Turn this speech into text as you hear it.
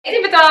Hey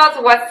Diva dolls,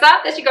 what's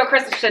up? It's your girl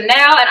Crystalchanel, and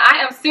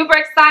I am super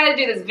excited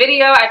to do this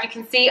video. As you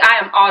can see,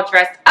 I am all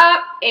dressed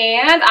up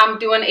and I'm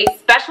doing a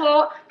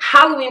special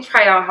Halloween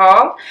try on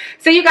haul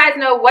so you guys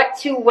know what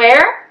to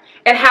wear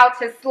and how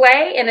to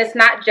slay. And it's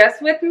not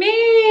just with me,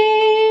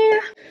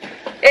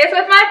 it's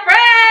with my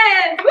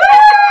friends. Woo!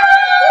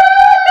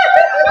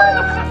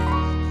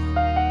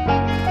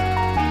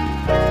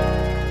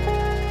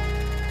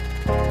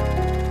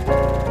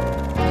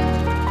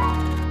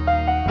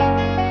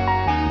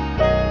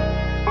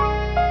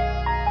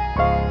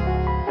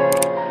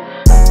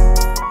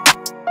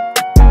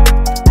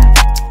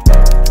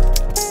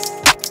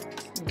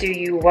 Do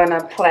you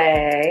wanna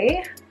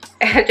play?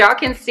 As y'all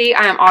can see,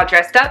 I am all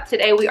dressed up.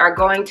 Today we are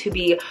going to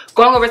be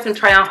going over some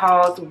try on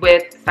hauls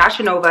with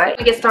Fashionnova.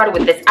 We get started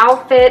with this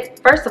outfit.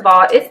 First of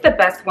all, it's the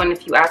best one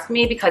if you ask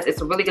me because it's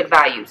a really good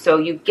value. So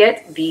you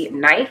get the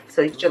knife,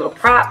 so you get your little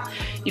prop,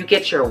 you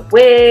get your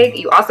wig,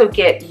 you also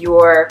get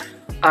your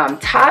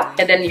top,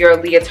 and then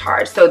your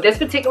leotard. So this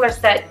particular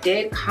set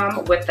did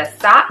come with the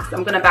socks.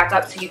 I'm gonna back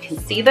up so you can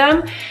see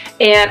them.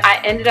 And I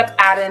ended up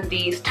adding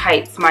these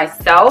tights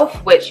myself,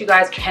 which you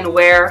guys can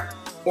wear,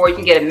 or you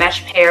can get a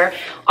mesh pair.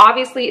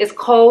 Obviously it's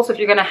cold, so if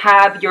you're gonna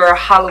have your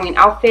Halloween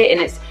outfit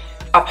and it's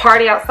a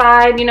party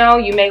outside, you know,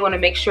 you may want to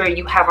make sure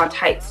you have on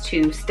tights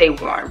to stay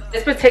warm.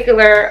 This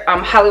particular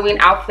Halloween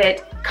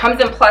outfit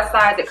comes in plus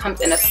size, it comes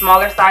in the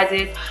smaller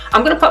sizes.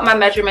 I'm gonna put my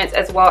measurements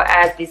as well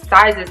as the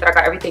sizes that I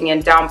got everything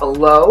in down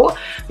below.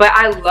 But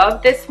I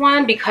love this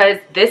one because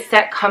this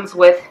set comes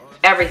with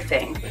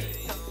everything.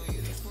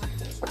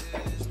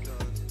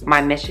 My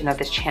mission of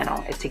this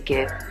channel is to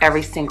give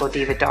every single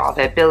diva doll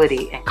the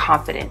ability and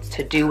confidence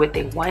to do what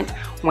they want,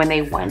 when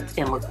they want,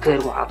 and look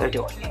good while they're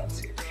doing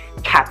it.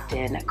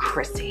 Captain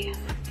Chrissy.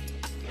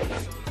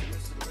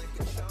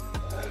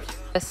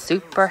 The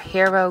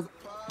superhero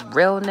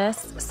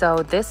realness. So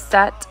this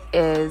set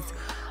is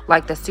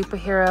like the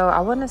superhero, I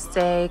want to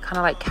say kind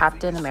of like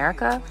Captain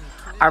America.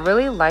 I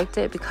really liked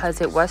it because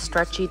it was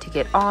stretchy to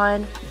get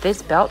on.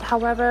 This belt,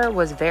 however,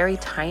 was very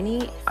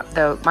tiny.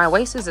 My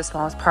waist is the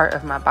smallest part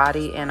of my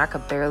body and I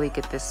could barely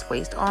get this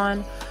waist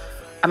on.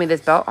 I mean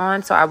this belt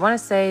on. So I want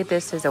to say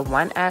this is a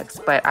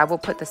 1X, but I will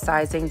put the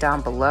sizing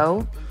down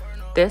below.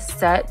 This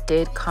set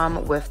did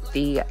come with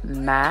the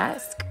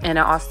mask, and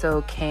it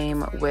also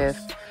came with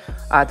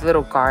the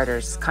little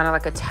garters, kind of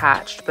like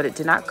attached, but it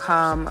did not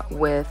come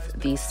with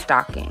the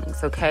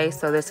stockings, okay?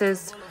 So this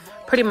is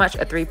pretty much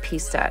a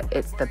 3-piece set.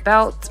 It's the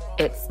belt,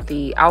 it's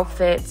the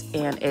outfit,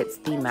 and it's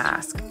the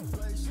mask.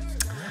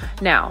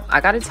 Now, I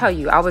gotta tell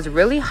you, I was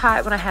really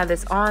hot when I had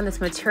this on. This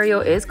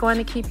material is going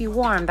to keep you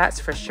warm, that's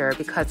for sure,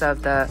 because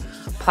of the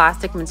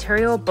plastic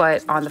material,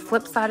 but on the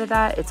flip side of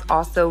that, it's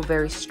also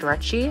very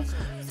stretchy.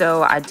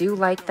 So I do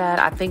like that.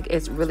 I think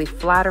it's really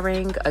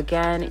flattering.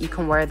 Again, you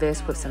can wear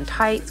this with some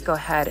tights, go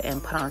ahead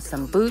and put on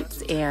some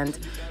boots, and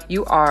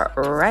you are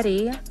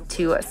ready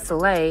to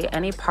slay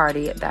any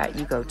party that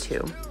you go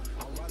to.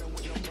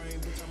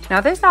 Now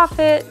this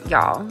outfit,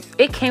 y'all,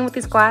 it came with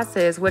these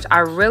glasses, which I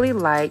really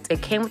liked.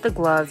 It came with the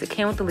gloves, it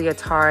came with the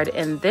leotard,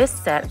 and this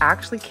set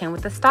actually came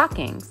with the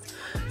stockings.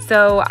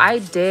 So I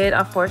did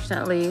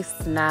unfortunately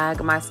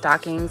snag my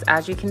stockings,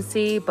 as you can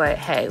see, but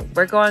hey,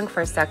 we're going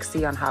for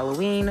sexy on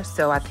Halloween,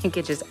 so I think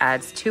it just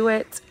adds to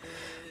it.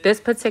 This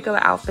particular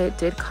outfit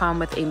did come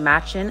with a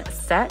matching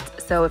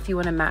set, so if you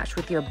want to match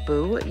with your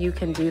boo, you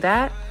can do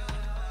that.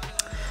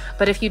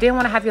 But if you didn't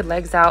want to have your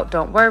legs out,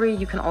 don't worry,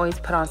 you can always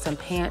put on some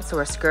pants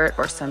or a skirt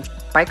or some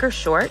biker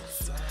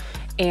shorts.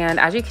 And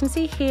as you can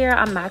see here,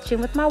 I'm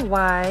matching with my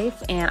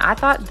wife, and I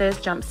thought this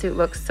jumpsuit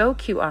looks so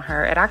cute on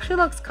her. It actually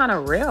looks kind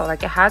of real,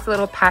 like it has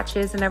little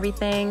patches and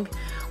everything.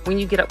 When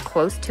you get up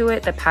close to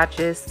it, the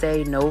patches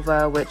say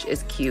Nova, which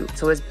is cute.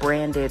 So it's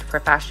branded for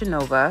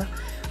Fashionnova.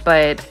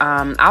 But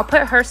I'll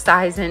put her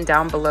size in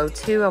down below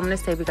too. I'm gonna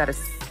say we got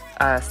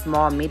a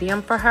small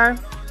medium for her.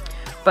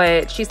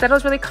 But she said it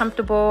was really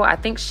comfortable. I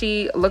think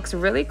she looks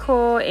really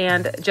cool.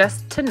 And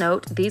just to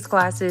note, these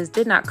glasses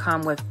did not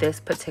come with this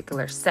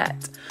particular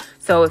set.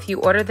 So if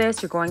you order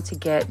this, you're going to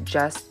get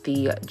just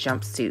the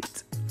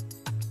jumpsuit.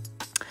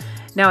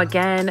 Now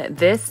again,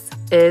 this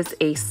is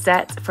a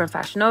set from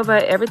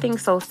Fashionnova.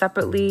 Everything's sold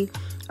separately.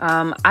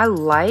 I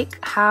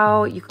like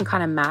how you can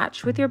kind of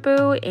match with your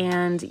boo,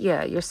 and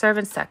yeah, you're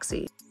serving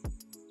sexy.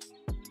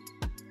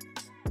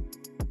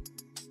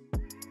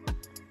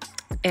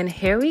 And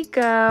here we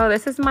go.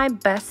 This is my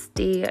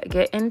bestie.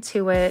 Get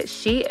into it.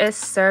 She is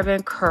serving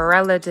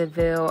Cruella de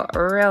Vil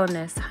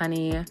realness,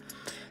 honey.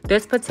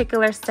 This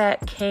particular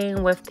set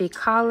came with the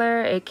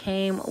collar. It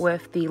came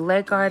with the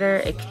leg garter.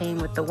 It came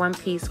with the one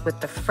piece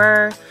with the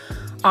fur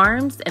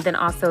arms, and then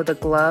also the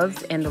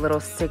gloves and the little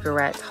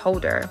cigarette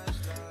holder.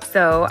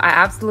 So I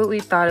absolutely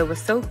thought it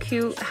was so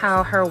cute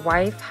how her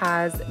wife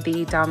has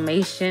the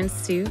Dalmatian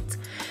suit.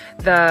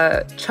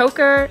 The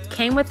choker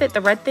came with it,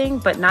 the red thing,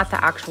 but not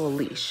the actual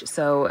leash.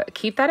 So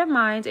keep that in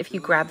mind if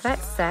you grab that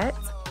set.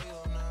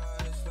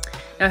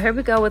 Now here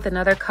we go with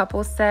another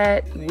couple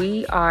set.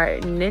 We are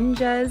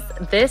ninjas.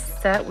 This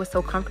set was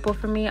so comfortable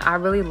for me. I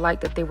really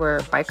liked that they were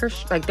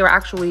bikers, like they were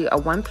actually a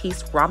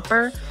one-piece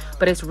romper,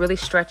 but it's really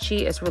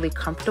stretchy. It's really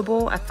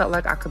comfortable. I felt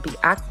like I could be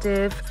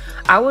active.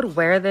 I would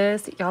wear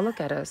this. Y'all look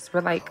at us.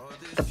 We're like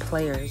the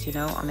players, you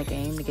know, on the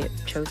game to get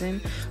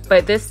chosen.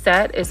 But this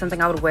set is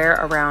something I would wear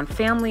around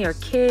family or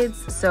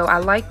kids. So I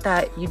like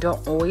that you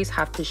don't always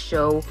have to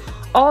show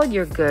all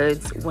your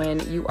goods when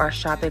you are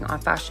shopping on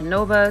Fashion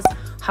Nova's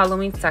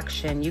Halloween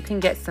section. You can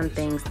get some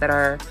things that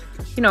are,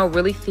 you know,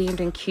 really themed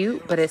and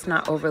cute, but it's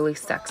not overly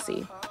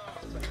sexy.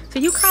 So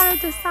you kind of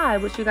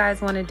decide what you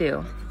guys want to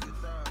do.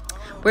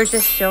 We're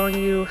just showing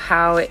you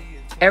how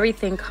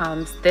everything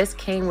comes. This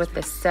came with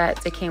the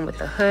set. It came with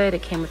the hood.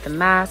 It came with the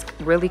mask.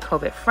 Really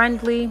COVID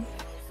friendly.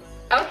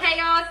 Okay,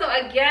 y'all, so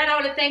again, I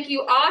want to thank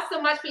you all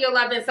so much for your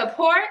love and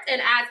support.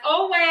 And as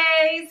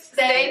always,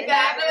 stay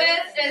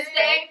fabulous and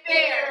stay